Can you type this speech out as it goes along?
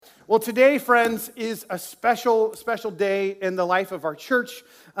Well, today, friends, is a special day in the life of our church,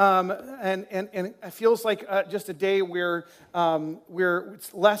 and it feels like just a day where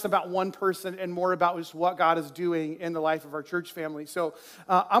it's less about one person and more about just what God is doing in the life of our church family. So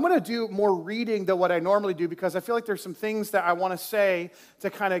I'm going to do more reading than what I normally do because I feel like there's some things that I want to say to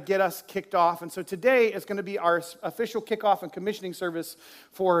kind of get us kicked off. And so today is going to be our official kickoff and commissioning service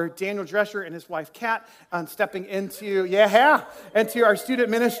for Daniel Drescher and his wife Kat stepping into our student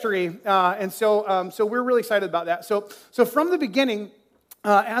ministry. So we're really excited about that. So from the beginning,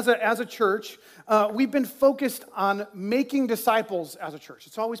 as a church, we've been focused on making disciples as a church.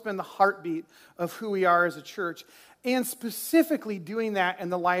 It's always been the heartbeat of who we are as a church, and specifically doing that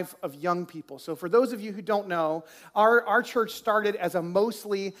in the life of young people. So for those of you who don't know, our church started as a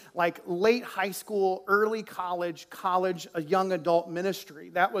mostly like late high school, early college, a young adult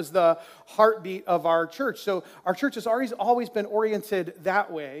ministry. That was the heartbeat of our church. So our church has always been oriented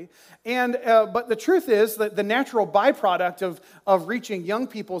that way. And but the truth is that the natural byproduct of reaching young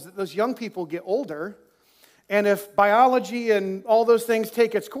people is that those young people get older. And if biology and all those things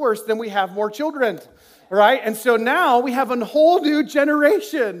take its course, then we have more children. Right? And so now we have a whole new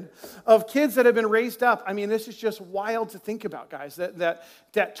generation of kids that have been raised up. I mean, this is just wild to think about, guys,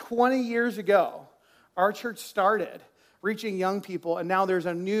 that 20 years ago, our church started reaching young people, and now there's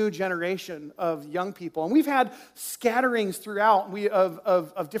a new generation of young people. And we've had scatterings throughout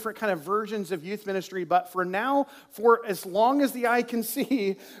of different kind of versions of youth ministry, but for now, for as long as the eye can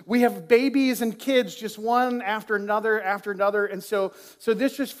see, we have babies and kids just one after another. And so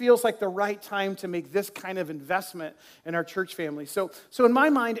this just feels like the right time to make this kind of investment in our church family. So in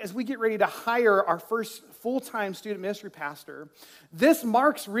my mind, as we get ready to hire our first full-time student ministry pastor, this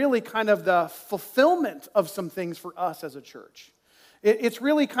marks really kind of the fulfillment of some things for us as a church. It's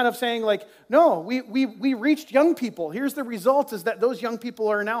really kind of saying like, no, we reached young people. Here's the result is that those young people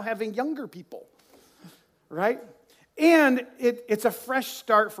are now having younger people, right? And it's a fresh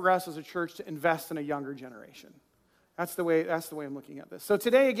start for us as a church to invest in a younger generation. That's the way I'm looking at this. So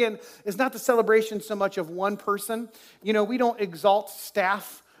today, again, is not the celebration so much of one person. You know, we don't exalt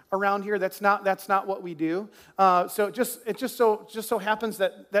staff around here. That's not what we do. So it just so happens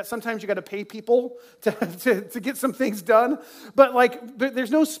that sometimes you got to pay people to get some things done. But like,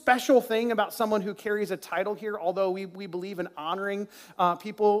 there's no special thing about someone who carries a title here. Although we believe in honoring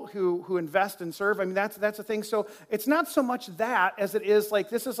people who invest and serve. I mean, that's a thing. So it's not so much that as it is like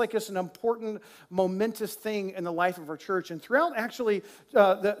this is like just an important, momentous thing in the life of our church. And throughout actually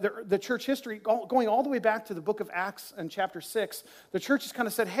the church history, going all the way back to the book of Acts and chapter 6, the church has kind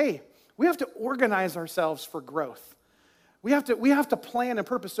of said, hey, we have to organize ourselves for growth. We have to plan and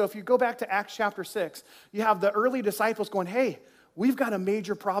purpose. So if you go back to Acts chapter 6, you have the early disciples going, hey, we've got a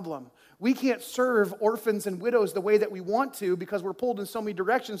major problem. We can't serve orphans and widows the way that we want to because we're pulled in so many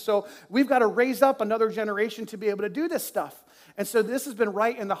directions. So we've got to raise up another generation to be able to do this stuff. And so this has been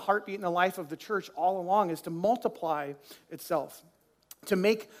right in the heartbeat in the life of the church all along, is to multiply itself, to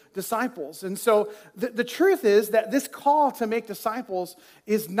make disciples. And so the truth is that this call to make disciples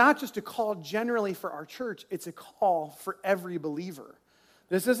is not just a call generally for our church, it's a call for every believer.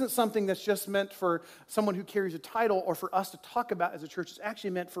 This isn't something that's just meant for someone who carries a title or for us to talk about as a church. It's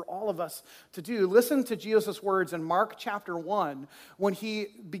actually meant for all of us to do. Listen to Jesus' words in Mark chapter 1 when he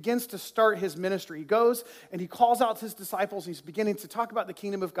begins to start his ministry. He goes and he calls out his disciples. He's beginning to talk about the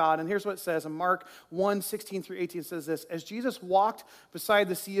kingdom of God. And here's what it says in Mark 1, 16 through 18. It says this: As Jesus walked beside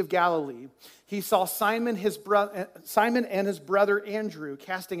the Sea of Galilee, he saw Simon and his brother Andrew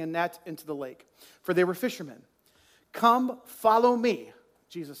casting a net into the lake, for they were fishermen. "Come, follow me,"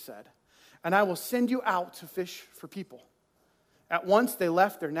 Jesus said, "and I will send you out to fish for people." At once they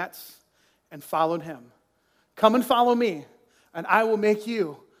left their nets and followed him. "Come and follow me, and I will make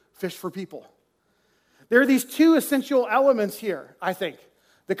you fish for people." There are these two essential elements here, I think.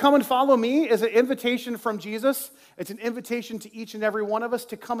 The come and follow me is an invitation from Jesus. It's an invitation to each and every one of us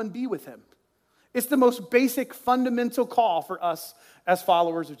to come and be with him. It's the most basic, fundamental call for us as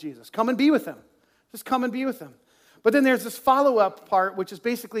followers of Jesus. Come and be with him. Just come and be with him. But then there's this follow-up part, which is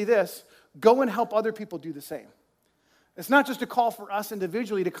basically this: go and help other people do the same. It's not just a call for us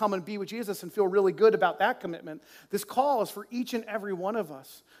individually to come and be with Jesus and feel really good about that commitment. This call is for each and every one of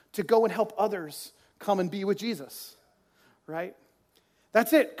us to go and help others come and be with Jesus, right?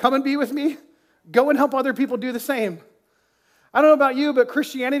 That's it. Come and be with me. Go and help other people do the same. I don't know about you, but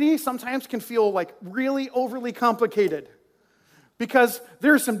Christianity sometimes can feel like really overly complicated, because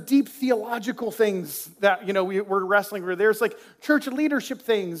there's some deep theological things that, we're wrestling with. There's like church leadership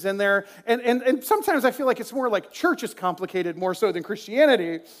things, and sometimes I feel like it's more like church is complicated more so than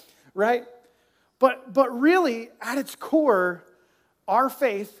Christianity, right? But really, at its core, our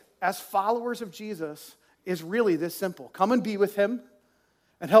faith as followers of Jesus is really this simple. Come and be with him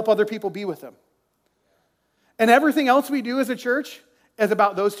and help other people be with him. And everything else we do as a church is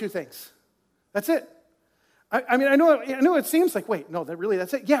about those two things. That's it. I know it seems like, wait, no,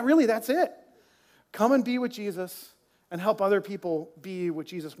 that's it. Yeah, really, that's it. Come and be with Jesus and help other people be with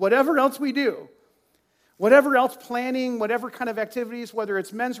Jesus. Whatever else we do, whatever else planning, whatever kind of activities, whether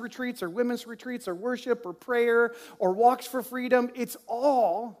it's men's retreats or women's retreats or worship or prayer or walks for freedom, it's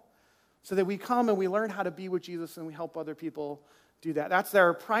all so that we come and we learn how to be with Jesus and we help other people do that. That's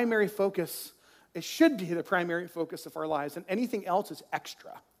our primary focus. It should be the primary focus of our lives, and anything else is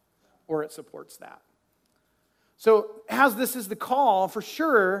extra, or it supports that. So as this is the call, for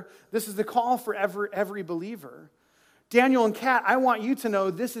sure, this is the call for every believer. Daniel and Kat, I want you to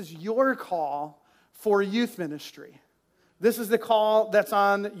know this is your call for youth ministry. This is the call that's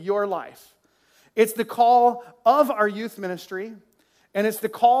on your life. It's the call of our youth ministry, and it's the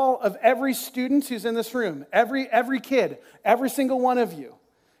call of every student who's in this room, every kid, every single one of you.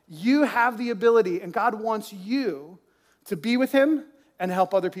 You have the ability, and God wants you to be with him and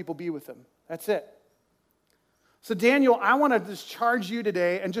help other people be with him. That's it. So Daniel, I want to just charge you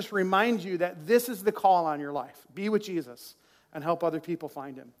today and just remind you that this is the call on your life. Be with Jesus and help other people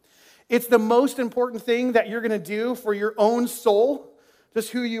find him. It's the most important thing that you're going to do for your own soul, just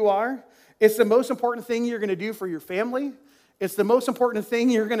who you are. It's the most important thing you're going to do for your family. It's the most important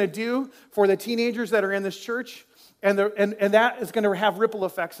thing you're going to do for the teenagers that are in this church. And that is going to have ripple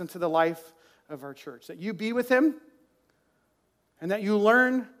effects into the life of our church. That you be with him and that you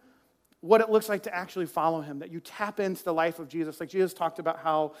learn what it looks like to actually follow him, that you tap into the life of Jesus. Like Jesus talked about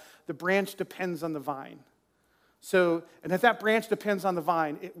how the branch depends on the vine. So, and if that branch depends on the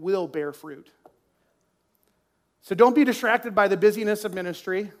vine, it will bear fruit. So don't be distracted by the busyness of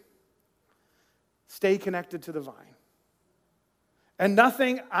ministry. Stay connected to the vine. And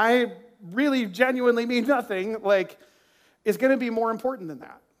nothing, I really genuinely mean nothing, is going to be more important than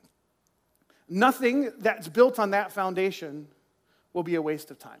that. Nothing that's built on that foundation will be a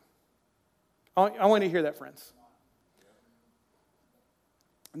waste of time. I want to hear that, friends.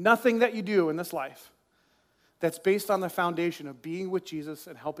 Nothing that you do in this life that's based on the foundation of being with Jesus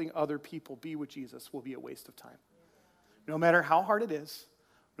and helping other people be with Jesus will be a waste of time. No matter how hard it is,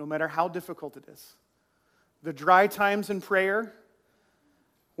 no matter how difficult it is. The dry times in prayer,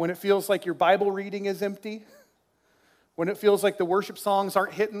 when it feels like your Bible reading is empty, when it feels like the worship songs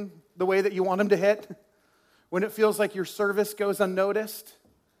aren't hitting the way that you want them to hit, when it feels like your service goes unnoticed.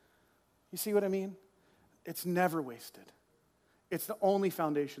 You see what I mean? It's never wasted. It's the only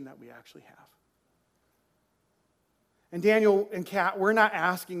foundation that we actually have. And Daniel and Kat, we're not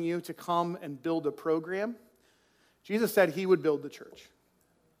asking you to come and build a program. Jesus said he would build the church.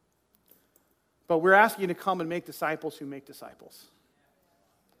 But we're asking you to come and make disciples who make disciples.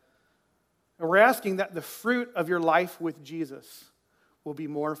 And we're asking that the fruit of your life with Jesus will be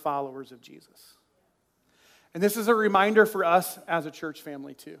more followers of Jesus. And this is a reminder for us as a church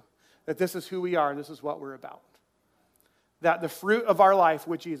family too, that this is who we are and this is what we're about. That the fruit of our life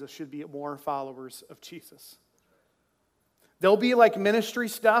with Jesus should be more followers of Jesus. There'll be ministry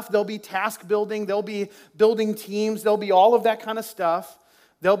stuff, there'll be task building, there'll be building teams, there'll be all of that kind of stuff.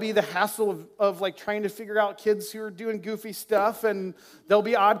 There'll be the hassle of trying to figure out kids who are doing goofy stuff, and there'll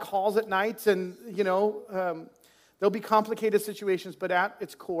be odd calls at night, and there'll be complicated situations, but at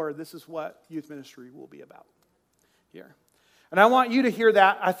its core, this is what youth ministry will be about here. And I want you to hear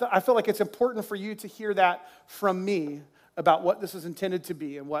that. I feel like it's important for you to hear that from me about what this is intended to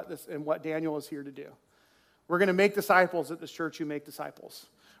be and what Daniel is here to do. We're going to make disciples at this church who make disciples.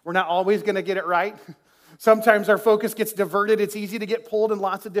 We're not always going to get it right. Sometimes our focus gets diverted. It's easy to get pulled in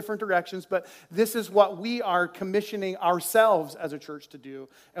lots of different directions, but this is what we are commissioning ourselves as a church to do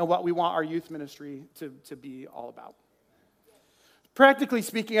and what we want our youth ministry to be all about. Practically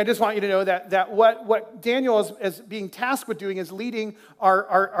speaking, I just want you to know that what Daniel is being tasked with doing is leading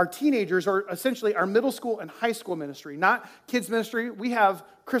our teenagers, or essentially our middle school and high school ministry, not kids ministry. We have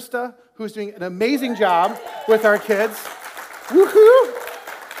Krista, who's doing an amazing job with our kids. Woohoo!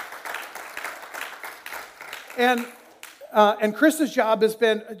 And Krista's job has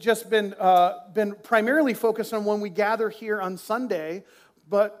been primarily focused on when we gather here on Sunday,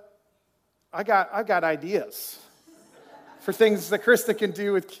 but I got ideas for things that Krista can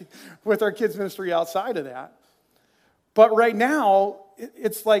do with our kids ministry outside of that. But right now,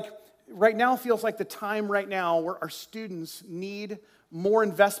 feels like the time right now where our students need more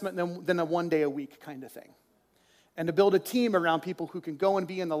investment than a one day a week kind of thing. And to build a team around people who can go and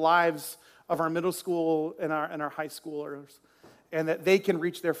be in the lives of our middle school and our high schoolers, and that they can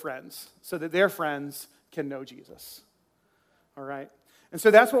reach their friends so that their friends can know Jesus. All right? And so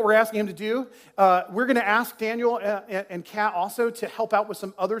that's what we're asking him to do. We're going to ask Daniel and Kat also to help out with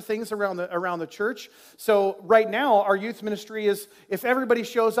some other things around the church. So right now, our youth ministry is, if everybody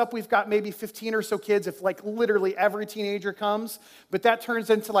shows up, we've got maybe 15 or so kids, if like literally every teenager comes. But that turns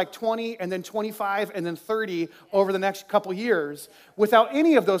into like 20 and then 25 and then 30 over the next couple years without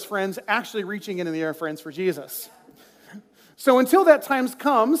any of those friends actually reaching into the air friends for Jesus. So until that time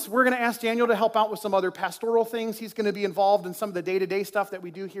comes, we're going to ask Daniel to help out with some other pastoral things. He's going to be involved in some of the day-to-day stuff that we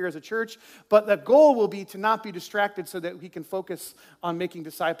do here as a church. But the goal will be to not be distracted so that he can focus on making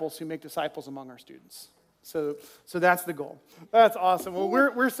disciples who make disciples among our students. So that's the goal. That's awesome. Well,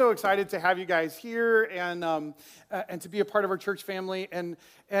 we're so excited to have you guys here and to be a part of our church family.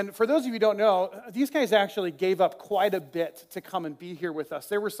 And for those of you who don't know, these guys actually gave up quite a bit to come and be here with us.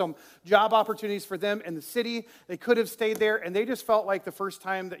 There were some job opportunities for them in the city. They could have stayed there, and they just felt like the first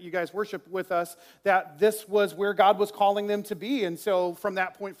time that you guys worshiped with us that this was where God was calling them to be. And so from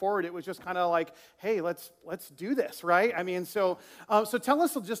that point forward, it was just kind of like, hey, let's do this, right? I mean, so tell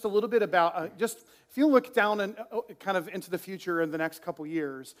us just a little bit about if you look down and kind of into the future in the next couple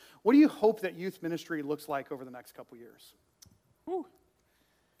years, what do you hope that youth ministry looks like over the next couple years? Whew.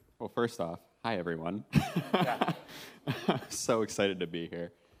 Well, first off, hi, everyone. So excited to be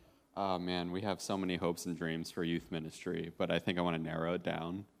here. Oh, man, we have so many hopes and dreams for youth ministry, but I think I want to narrow it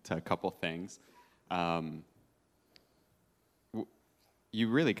down to a couple things. You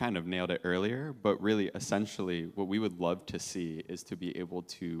really kind of nailed it earlier, but really, essentially, what we would love to see is to be able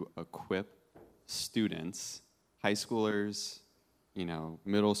to equip students, high schoolers,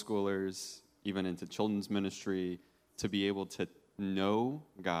 middle schoolers, even into children's ministry, to be able to know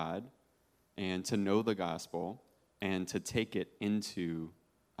God and to know the gospel and to take it into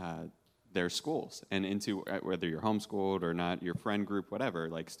their schools and into whether you're homeschooled or not, your friend group, whatever,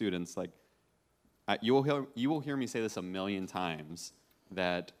 like students, like you will hear me say this a million times,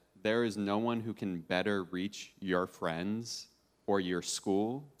 that there is no one who can better reach your friends or your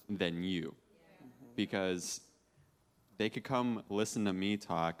school than you. Because they could come listen to me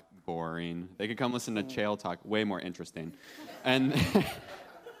talk, boring. They could come listen to Chael talk, way more interesting.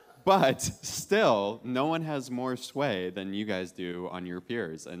 But still, no one has more sway than you guys do on your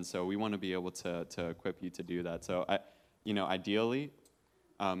peers. And so we want to be able to equip you to do that. So, ideally,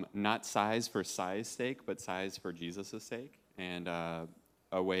 not size for size sake, but size for Jesus' sake. And in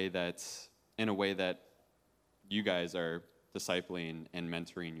a way that you guys are discipling and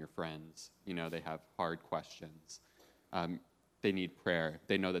mentoring your friends. They have hard questions. They need prayer.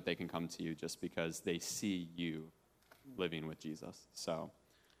 They know that they can come to you just because they see you living with Jesus. So,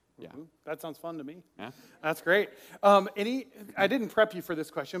 yeah. Mm-hmm. That sounds fun to me. Yeah. That's great. I didn't prep you for this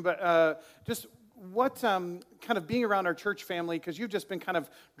question, but just what kind of being around our church family, because you've just been kind of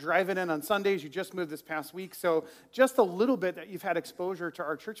driving in on Sundays, you just moved this past week, so just a little bit that you've had exposure to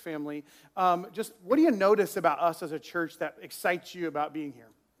our church family, just what do you notice about us as a church that excites you about being here?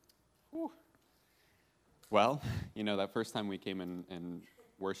 Whew. Well, that first time we came in and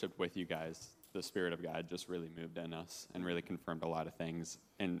worshiped with you guys, the Spirit of God just really moved in us and really confirmed a lot of things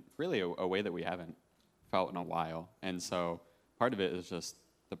in really a way that we haven't felt in a while. And so part of it is just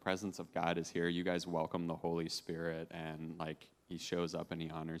the presence of God is here. You guys welcome the Holy Spirit, and he shows up and he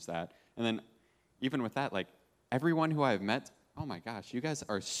honors that. And then even with that, everyone who I've met, oh my gosh, you guys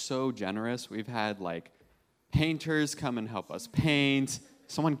are so generous. We've had painters come and help us paint.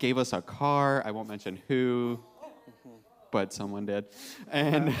 Someone gave us a car. I won't mention who, but someone did.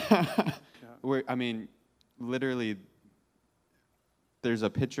 And literally, there's a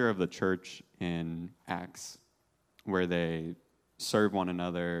picture of the church in Acts where they serve one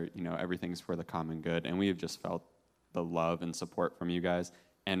another, everything's for the common good. And we have just felt the love and support from you guys.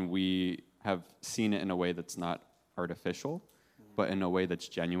 And we have seen it in a way that's not artificial, but in a way that's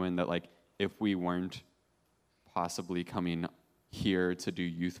genuine, that if we weren't possibly coming here to do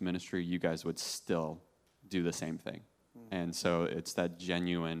youth ministry, you guys would still do the same thing. And so it's that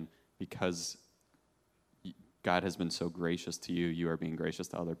genuine, because God has been so gracious to you, you are being gracious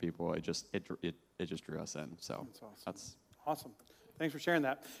to other people. It just drew us in. So that's awesome. Thanks for sharing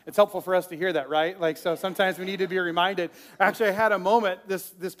that. It's helpful for us to hear that, right? So sometimes we need to be reminded. Actually, I had a moment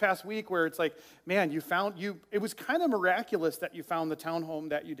this past week where it's man, it was kind of miraculous that you found the townhome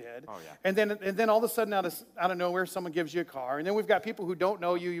that you did. Oh, yeah. And then all of a sudden, out of nowhere, someone gives you a car. And then we've got people who don't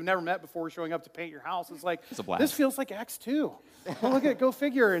know you've never met before, showing up to paint your house. It's it's a blast. This feels like Acts 2. Well, look at it, go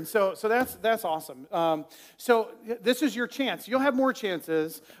figure. And so that's awesome. So this is your chance. You'll have more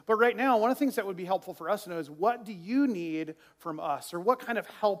chances, but right now, one of the things that would be helpful for us to know is, what do you need from us, or what kind of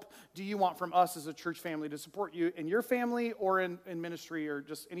help do you want from us as a church family to support you in your family or in ministry, or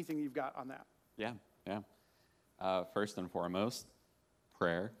just anything you've got on that? Yeah. First and foremost,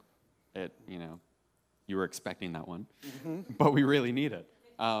 prayer. You were expecting that one, but we really need it.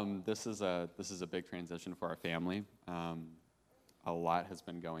 This is a big transition for our family. A lot has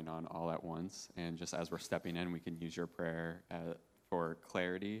been going on all at once, and just as we're stepping in, we can use your prayer for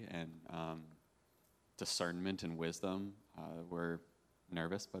clarity and discernment and wisdom. We're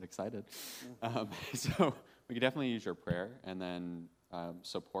nervous but excited. So we can definitely use your prayer, and then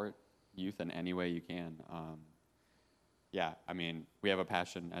support youth in any way you can. We have a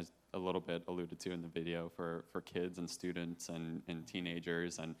passion, as a little bit alluded to in the video, for kids and students and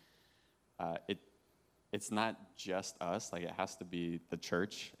teenagers, and it's not just us. Like, it has to be the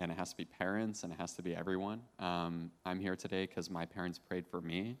church, and it has to be parents, and it has to be everyone. I'm here today because my parents prayed for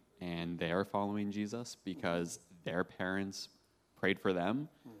me, and they are following Jesus because their parents prayed for them.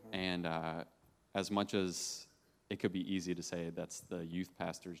 And as much as it could be easy to say that's the youth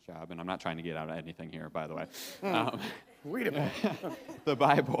pastor's job, and I'm not trying to get out of anything here, by the way. Wait a minute. The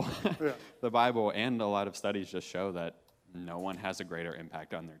Bible and a lot of studies just show that no one has a greater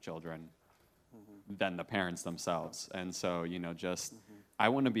impact on their children than the parents themselves. And so, I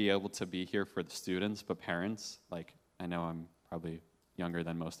want to be able to be here for the students, but parents, like, I know I'm probably younger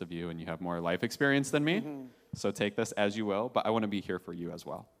than most of you, and you have more life experience than me, so take this as you will, but I want to be here for you as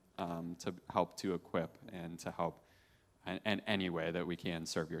well, to help to equip and to help in any way that we can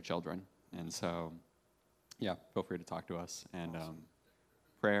serve your children. And so, feel free to talk to us, and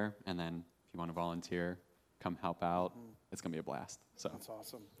prayer, and then if you want to volunteer, come help out. It's going to be a blast. So that's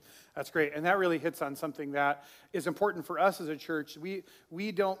awesome. That's great. And that really hits on something that is important for us as a church. We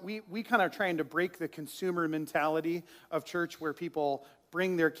kind of trying to break the consumer mentality of church, where people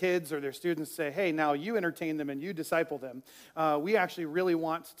bring their kids or their students, say, hey, now you entertain them and you disciple them. We actually really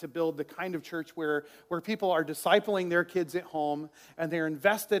want to build the kind of church where people are discipling their kids at home, and they're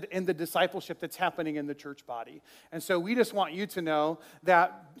invested in the discipleship that's happening in the church body. And so we just want you to know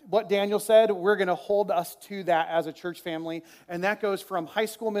that what Daniel said, we're going to hold us to that as a church family. And that goes from high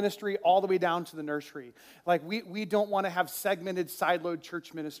school ministry all the way down to the nursery. Like, we don't want to have segmented, sideload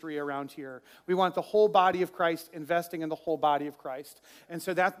church ministry around here. We want the whole body of Christ investing in the whole body of Christ. And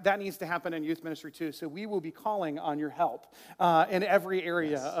so that needs to happen in youth ministry too. So we will be calling on your help in every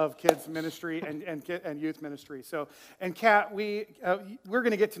area of kids ministry and youth ministry. So, and Kat, we're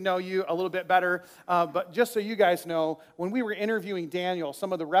going to get to know you a little bit better. But just so you guys know, when we were interviewing Daniel,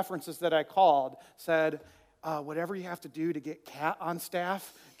 some of the references that I called said, whatever you have to do to get Kat on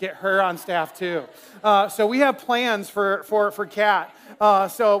staff, get her on staff too. So we have plans for Kat.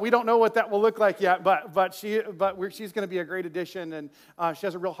 So we don't know what that will look like yet, but she's going to be a great addition, and she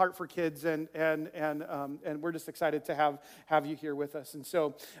has a real heart for kids, and we're just excited to have you here with us. And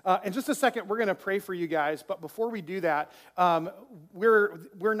so in just a second, we're going to pray for you guys. But before we do that,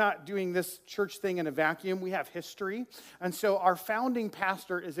 we're not doing this church thing in a vacuum. We have history, and so our founding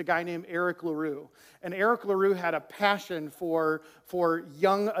pastor is a guy named Eric LaRue, and Eric LaRue had a passion for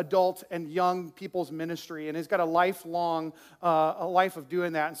young adult and young people's ministry, and he's got a life of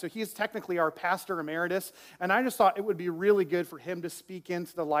doing that. And so he's technically our pastor emeritus, and I just thought it would be really good for him to speak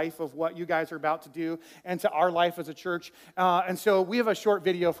into the life of what you guys are about to do and to our life as a church. And so we have a short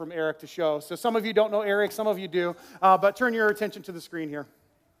video from Eric to show. So some of you don't know Eric, some of you do, but turn your attention to the screen here.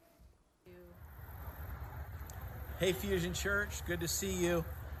 Hey, Fusion Church, good to see you.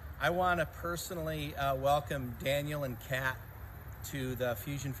 I want to personally welcome Daniel and Kat to the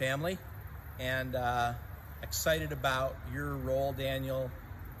Fusion family, and excited about your role, Daniel,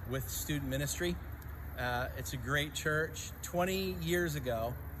 with student ministry. It's a great church. 20 years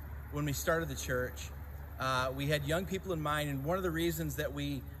ago, when we started the church, we had young people in mind, and one of the reasons that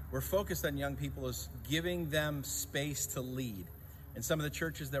we were focused on young people is giving them space to lead. And some of the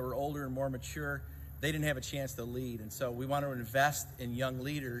churches that were older and more mature, they didn't have a chance to lead. And so we want to invest in young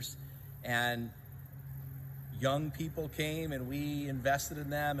leaders, and young people came and we invested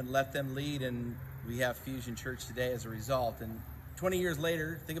in them and let them lead, and we have Fusion Church today as a result. And 20 years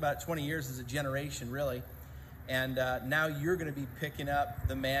later, think about it, 20 years as a generation, really. And now you're going to be picking up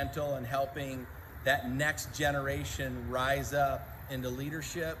the mantle and helping that next generation rise up into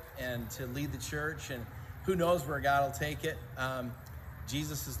leadership and to lead the church. And who knows where God will take it.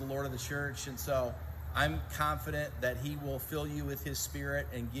 Jesus is the Lord of the church, and so I'm confident that he will fill you with his spirit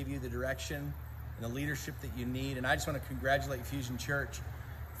and give you the direction and the leadership that you need. And I just want to congratulate Fusion Church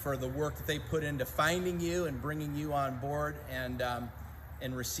for the work that they put into finding you and bringing you on board, and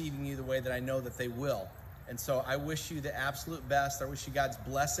receiving you the way that I know that they will. And so I wish you the absolute best. I wish you God's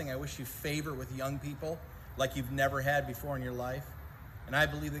blessing. I wish you favor with young people like you've never had before in your life. And I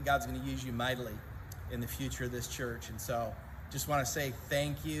believe that God's going to use you mightily in the future of this church. And so just want to say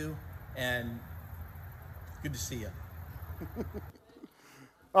thank you, and good to see you.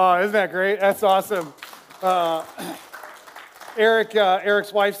 Oh, isn't that great? That's awesome.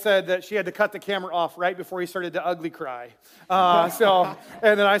 Eric's wife said that she had to cut the camera off right before he started to ugly cry. And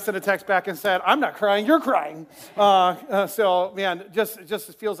then I sent a text back and said, I'm not crying, you're crying. Man,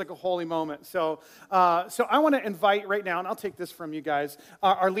 just feels like a holy moment. So I want to invite right now, and I'll take this from you guys,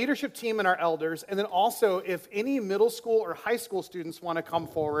 our leadership team and our elders, and then also if any middle school or high school students want to come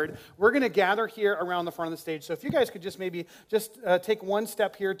forward, we're going to gather here around the front of the stage. So if you guys could just maybe take one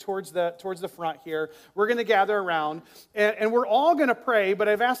step here towards the front here. We're going to gather around, and we're all going to pray, but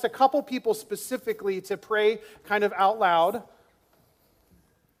I've asked a couple people specifically to pray kind of out loud.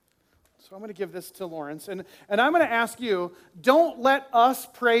 So I'm going to give this to Lawrence, and I'm going to ask you, don't let us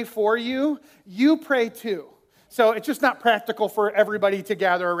pray for you, you pray too. So it's just not practical for everybody to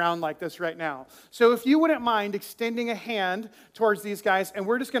gather around like this right now. So if you wouldn't mind extending a hand towards these guys, and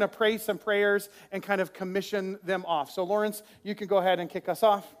we're just going to pray some prayers and kind of commission them off. So Lawrence, you can go ahead and kick us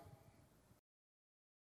off.